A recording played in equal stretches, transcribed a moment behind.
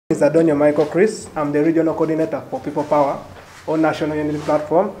This is Adonio Michael Chris. I'm the regional coordinator for People Power on National Unity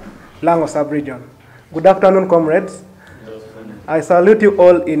Platform, Lango Sub-Region. Good afternoon, comrades. I salute you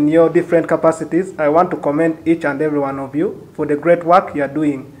all in your different capacities. I want to commend each and every one of you for the great work you are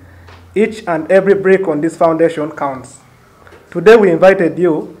doing. Each and every brick on this foundation counts. Today we invited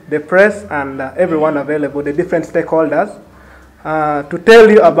you, the press and everyone available, the different stakeholders, to tell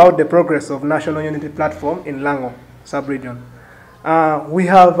you about the progress of National Unity Platform in Lango Sub-Region. We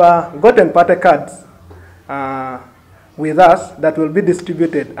have gotten party cards with us that will be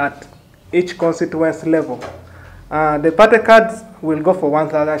distributed at each constituency level. The party cards will go for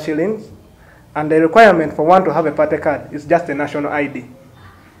 1,000 shillings, and the requirement for one to have a party card is just a national ID.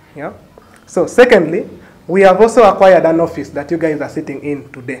 Yeah. So secondly, we have also acquired an office that you guys are sitting in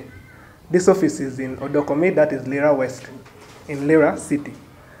today. This office is in Odokomi, that is Lira West, in Lira City.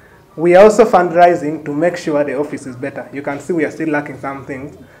 We are also fundraising to make sure the office is better. You can see we are still lacking some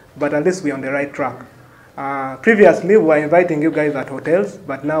things, but at least we're on the right track. Previously, we were inviting you guys at hotels,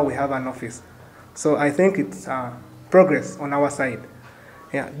 but now we have an office. So I think it's progress on our side.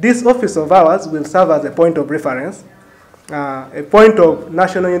 Yeah. This office of ours will serve as a point of reference, a point of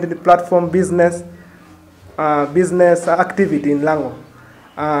National Unity Platform business activity in Lango.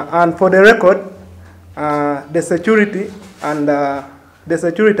 And for the record, the security and the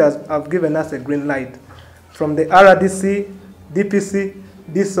Securitas have given us a green light from the RDC, DPC,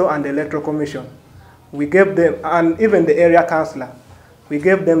 DISO, and the Electoral Commission. We gave them, and even the area councillor, we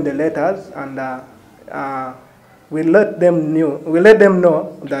gave them the letters, and we let them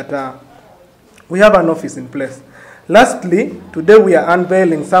know that we have an office in place. Lastly, today we are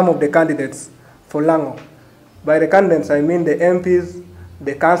unveiling some of the candidates for Lango. By the candidates, I mean the MPs,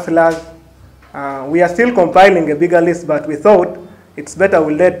 the councillors. We are still compiling a bigger list, but we thought it's better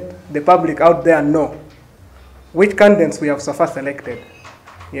we let the public out there know which candidates we have so far selected.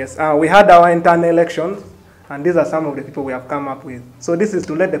 Yes, we had our internal elections, and these are some of the people we have come up with. So this is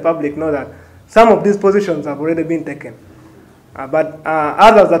to let the public know that some of these positions have already been taken. But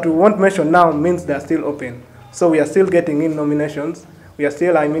others that we won't mention now means they're still open. So we are still getting in nominations. We are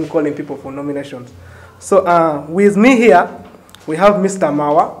still, calling people for nominations. So with me here, we have Mr.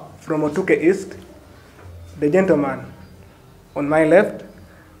 Mawa from Otuke East, the gentleman on my left.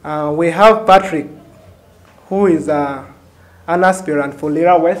 We have Patrick, who is an aspirant for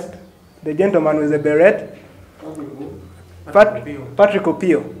Lira West, the gentleman with the beret. Patrick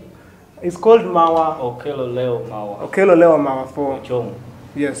Opio. It's called Mawa. Okelo Leo Mawa. Okelo Leo Mawa for Achung.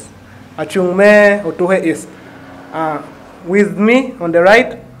 Yes. Achungme Otuhe East. With me on the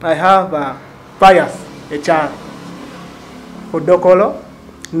right, I have Pius Echar for Dokolo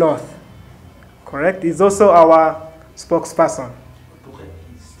North. Correct? He's also our spokesperson.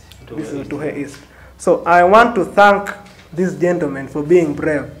 This is Otuhe East. So I want to thank this gentleman for being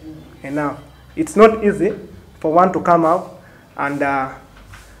brave enough. It's not easy for one to come out and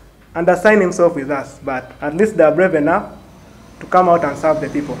assign himself with us, but at least they are brave enough to come out and serve the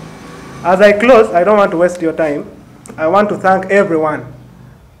people. As I close, I don't want to waste your time. I want to thank everyone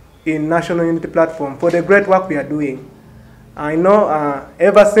in National Unity Platform for the great work we are doing. I know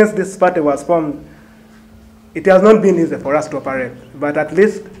ever since this party was formed, it has not been easy for us to operate, but at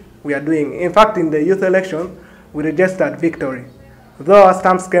least we are doing. In fact, in the youth election, we registered victory. Though our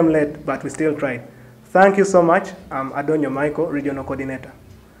stamps came late, but we still tried. Thank you so much. I'm Adonio Michael, Regional Coordinator.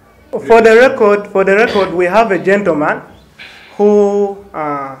 For the record, we have a gentleman who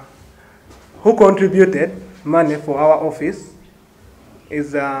contributed money for our office.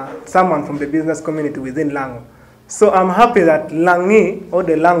 Is someone from the business community within Lango. So I'm happy that Langi or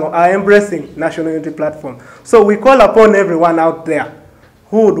the Lango are embracing National Unity Platform. So we call upon everyone out there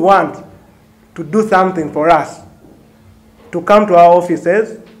who would want to do something for us to come to our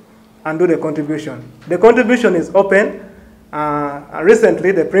offices and do the contribution. The contribution is open.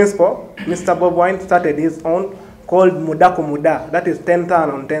 Recently, the principal, Mr. Bob Wine, started his own called Mudako Muda. That is 10,000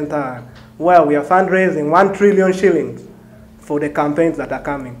 on 10,000, where we are fundraising 1 trillion shillings for the campaigns that are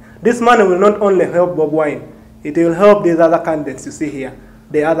coming. This money will not only help Bob Wine, it will help these other candidates you see here,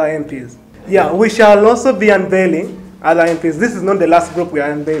 the other MPs. Yeah, we shall also be unveiling other MPs. This is not the last group we are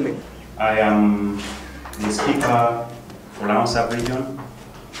unveiling. I am the speaker for Lango Sub-Region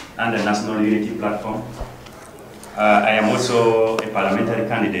and the National Unity Platform. I am also a parliamentary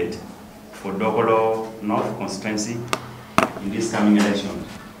candidate for Dokolo North constituency in this coming election.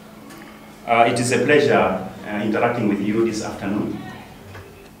 It is a pleasure interacting with you this afternoon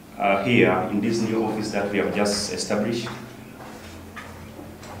here in this new office that we have just established.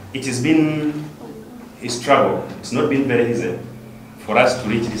 It has been a struggle. It's not been very easy for us to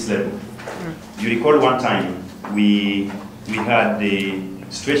reach this level. You recall one time we had the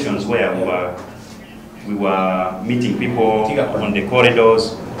situations where we were meeting people on the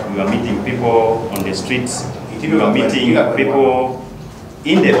corridors, we were meeting people on the streets, we were meeting people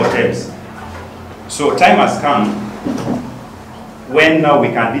in the hotels. So time has come when now we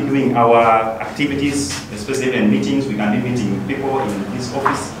can be doing our activities, especially in meetings, we can be meeting people in this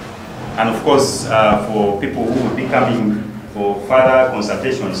office. And of course, for people who will be coming for further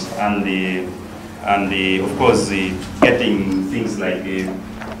consultations and of course, getting things like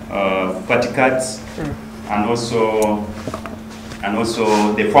party cards and also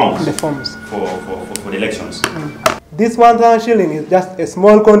the forms. For the elections. This 1,000 shilling is just a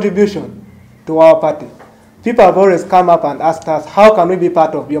small contribution to our party. People have always come up and asked us, how can we be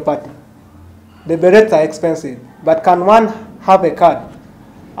part of your party? The berets are expensive, but can one have a card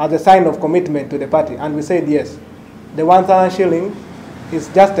as a sign of commitment to the party? And we said yes. The 1,000 shilling is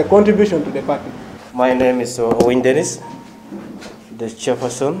just a contribution to the party. My name is Owen Dennis, the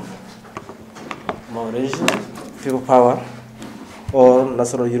chairperson, Maurice, People Power, or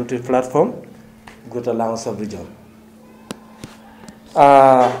National Unity Platform, Greater Lango Sub-Region.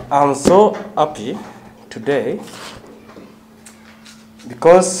 I'm so happy today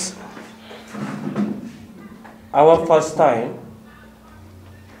because our first time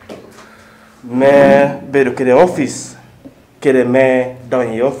me bedo kede office kede me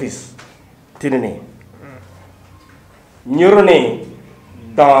down office tinini nyuruni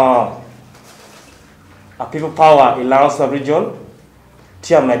dans a People Power in Lango Sub-Region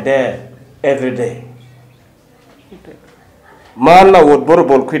tia me there every day. Mana would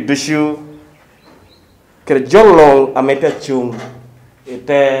borobol quit dushu kede jolong amete chung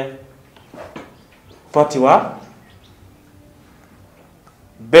ete patiwa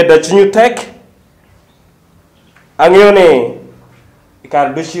beda chinyu tek angione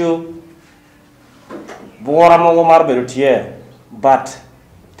ikar dushu buora mo mar bedo tie but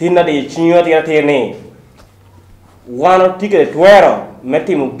tinna de chinyu ati tene wano tikere twero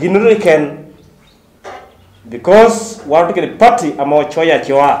metimu ginuri ken because wano tikere party amo choya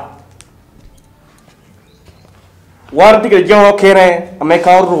choa wano tikere jowo kene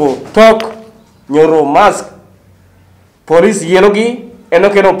amekauru tok nyoro mask police yelogi eno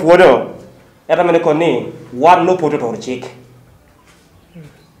keno puodo eta mene koni wan no poto tor chik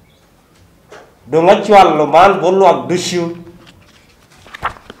donga chwal lo man bolu ak dushu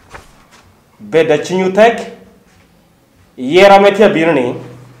beda chinyu tek yera metia birni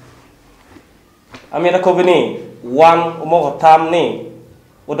ameta kobini wan mo tam ni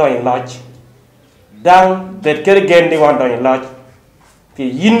odo in lodge dan bet kere gendi wan do in lodge ti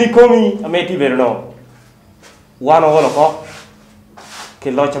yindi komi ameti berno wan wala ko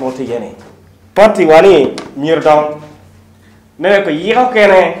ke lodge mo ti yene parti wani mirdon ne ko yiko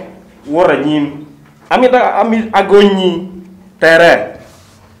kene wora nyim amita ami agonni tere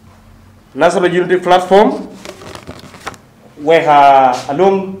National Unity Platform weha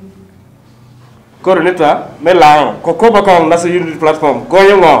alum coordinator melang kokoba kong National Unity Platform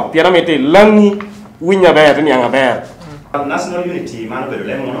goyongo piaramete langi winya ber ni anga ber National Unity mano bedo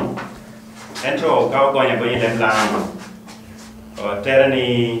lemono ento gaw gonya lem lang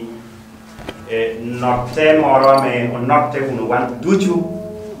terani notte moro me notte unu wan duchu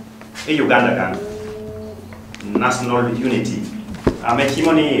e Uganda kan National Unity ame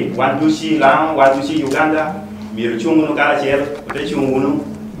kimoni wan duchi lang wan duchi Uganda miru chungunu kala cher te chungunu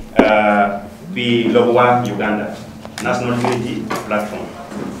pi logwa Uganda National Unity Platform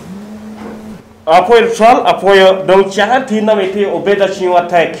apoyo tral apoyo dong chahati na mete obeda chinwa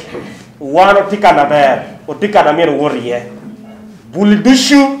tek wano tikana ber o tikana mir worrie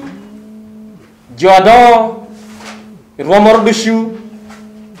bulidushu jodo romor dushu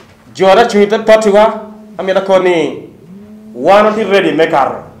joda chuita patiwa ameda koni wano ti ready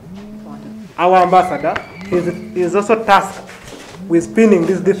maker. Our ambassador is also tasked with pinning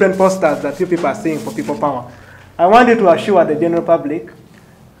these different posters that you people are seeing for People Power. I want you to assure the general public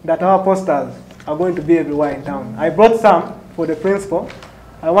that our posters are going to be everywhere in town. I brought some for the principal.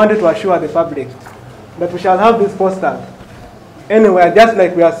 I wanted to assure the public that we shall have these posters anywhere, just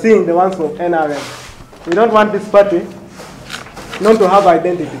like we are seeing the ones for NRM. We don't want this party not to have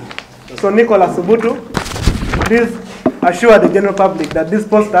identity. So Nicholas Subutu, please assure the general public that these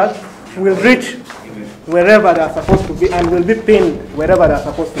posters will reach wherever they are supposed to be and will be pinned wherever they are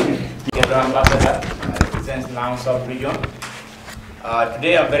supposed to be. Ambassador represents Lango Sub-Region.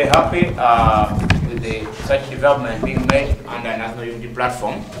 Today I'm very happy with such development being made under National Unity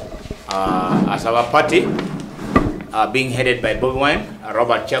Platform as our party being headed by Bobi Wine,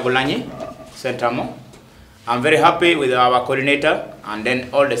 Robert Chagulanyi, Sentamo. I'm very happy with our coordinator and then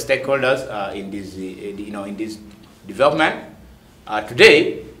all the stakeholders in this, in this development.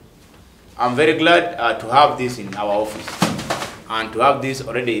 Today, I'm very glad to have this in our office and to have this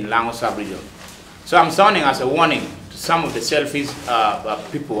already in Lango sub-region. So I'm sounding as a warning to some of the selfish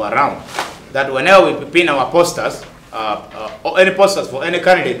people around that whenever we pin our posters, or any posters for any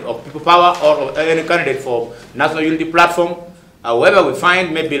candidate of People Power or any candidate for National Unity Platform, whoever we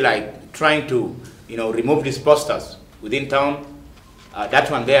find maybe like trying to remove these posters within town, that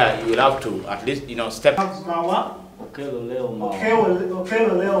one there you will have to at least step.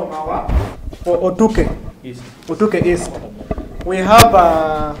 For Otuke East. We have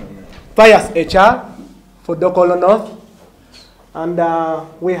Pius HR for Dokolo North, and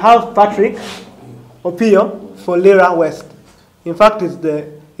we have Patrick Opio for Lira West. In fact, he's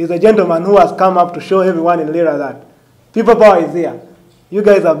the gentleman who has come up to show everyone in Lira that People Power is here. You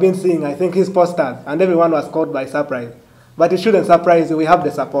guys have been seeing, I think, his posters, and everyone was caught by surprise. But it shouldn't surprise you, we have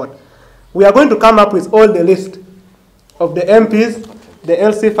the support. We are going to come up with all the list of the MPs, the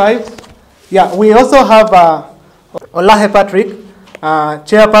LC5s. Yeah, we also have Olahe Patrick,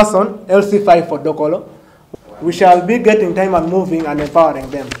 chairperson, LC5 for Dokolo. We shall be getting time and moving and empowering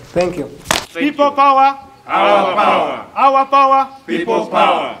them. Thank you. People Power, our power. Our power, People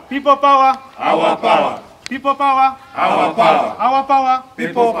Power. People Power, Our power. People Power, Our power. our power.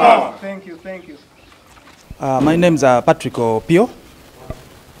 People Power. Thank you, thank you. My name is Patrick Opio,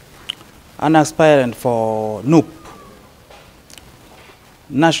 an aspirant for NUP,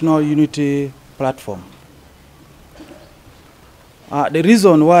 National Unity Platform. The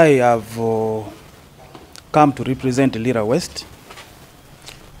reason why I've come to represent Lira West,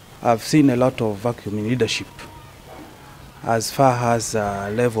 I've seen a lot of vacuum in leadership as far as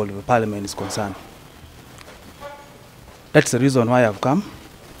level of parliament is concerned. That's the reason why I've come.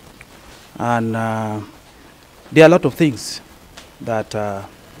 And there are a lot of things that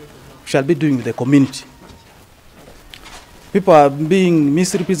we shall be doing with the community. People are being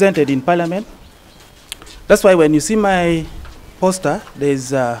misrepresented in parliament. That's why when you see my poster,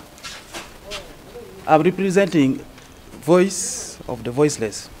 there's I'm representing voice of the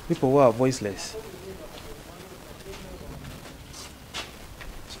voiceless, people who are voiceless.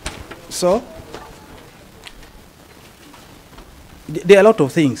 So there are a lot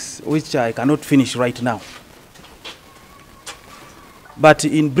of things which I cannot finish right now. But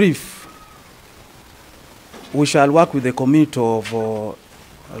in brief, we shall work with the community of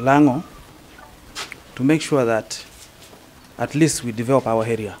Lango to make sure that at least we develop our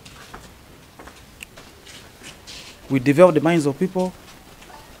area. We develop the minds of people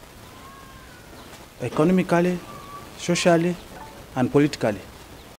economically, socially, and politically.